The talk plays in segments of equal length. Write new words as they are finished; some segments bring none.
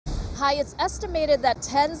Hi, it's estimated that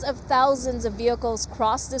tens of thousands of vehicles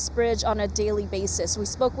cross this bridge on a daily basis. We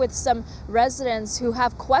spoke with some residents who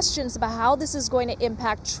have questions about how this is going to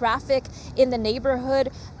impact traffic in the neighborhood.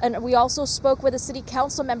 And we also spoke with a city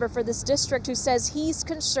council member for this district who says he's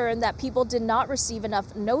concerned that people did not receive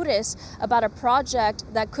enough notice about a project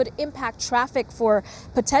that could impact traffic for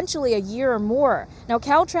potentially a year or more. Now,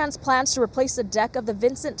 Caltrans plans to replace the deck of the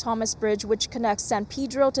Vincent Thomas Bridge, which connects San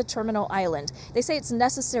Pedro to Terminal Island. They say it's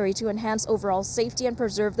necessary to enhance overall safety and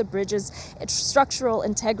preserve the bridge's structural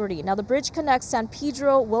integrity. Now, the bridge connects San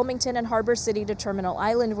Pedro, Wilmington, and Harbor City to Terminal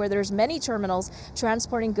Island, where there's many terminals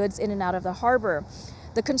transporting goods in and out of the harbor.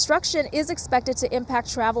 The construction is expected to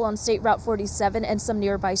impact travel on State Route 47 and some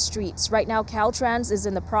nearby streets. Right now, Caltrans is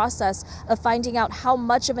in the process of finding out how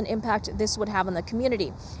much of an impact this would have on the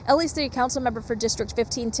community. LA City Council member for District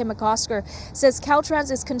 15, Tim McCosker, says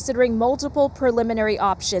Caltrans is considering multiple preliminary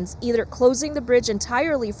options, either closing the bridge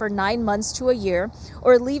entirely for 9 months to a year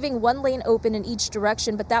or leaving one lane open in each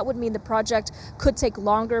direction, but that would mean the project could take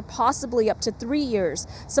longer, possibly up to 3 years.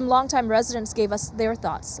 Some longtime residents gave us their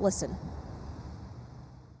thoughts. Listen.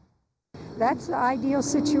 That's the ideal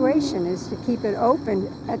situation, is to keep it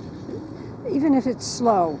open, even if it's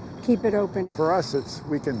slow, keep it open. For us,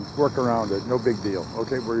 we can work around it, no big deal.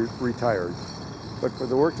 Okay, we're retired. But for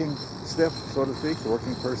the working stiff, so to speak, the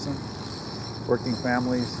working person, working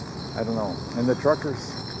families, I don't know. And the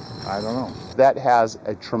truckers, I don't know. That has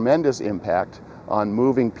a tremendous impact on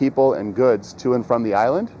moving people and goods to and from the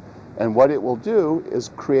island. And what it will do is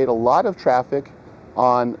create a lot of traffic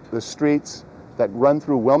on the streets that run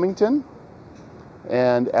through Wilmington.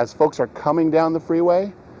 And as folks are coming down the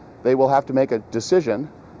freeway, they will have to make a decision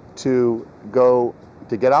to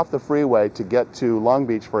get off the freeway to get to Long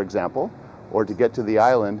Beach, for example, or to get to the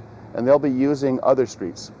island, and they'll be using other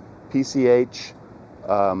streets, PCH,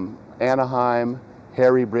 Anaheim,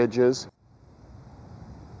 Harry Bridges.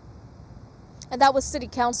 And that was City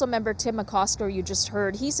Council member Tim McCosker you just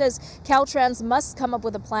heard. He says Caltrans must come up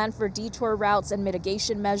with a plan for detour routes and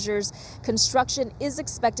mitigation measures. Construction is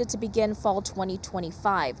expected to begin fall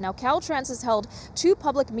 2025. Now, Caltrans has held 2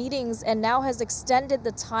 public meetings and now has extended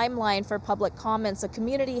the timeline for public comments. The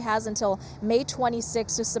community has until May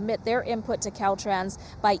 26 to submit their input to Caltrans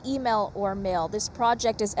by email or mail. This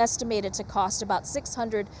project is estimated to cost about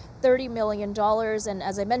 $630 million. And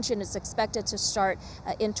as I mentioned, it's expected to start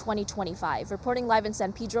in 2025. Reporting live in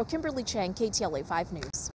San Pedro, Kimberly Cheng, KTLA 5 News.